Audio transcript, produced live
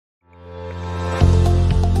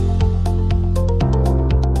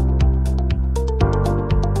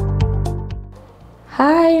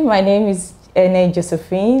Hi, my name is Ene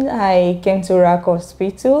Josephine. I came to RAK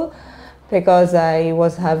Hospital because I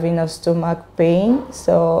was having a stomach pain.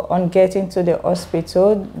 So on getting to the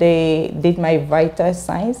hospital, they did my vital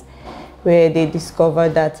signs where they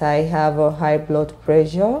discovered that I have a high blood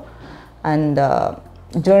pressure. And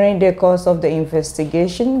during the course of the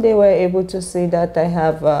investigation, they were able to see that I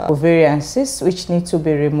have ovarian cysts which need to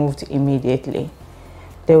be removed immediately.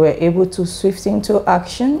 They were able to swift into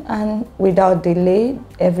action, and without delay,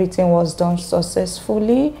 everything was done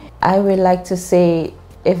successfully. I would like to say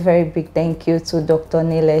a very big thank you to Dr.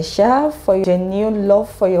 Nilesha for your genuine love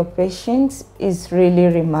for your patients is really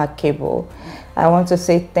remarkable. I want to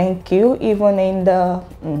say thank you even in the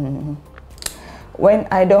when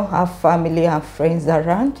I don't have family and friends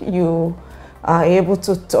around. You are able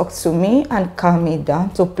to talk to me and calm me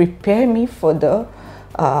down to prepare me for the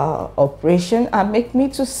operation and make me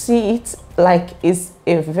to see it like it's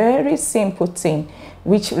a very simple thing,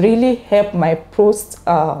 which really helped my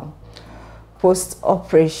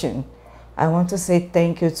post-operation. I want to say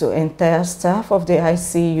thank you to entire staff of the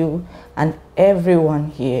ICU and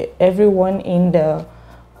everyone here, everyone in the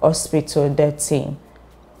hospital, their team.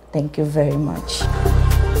 Thank you very much.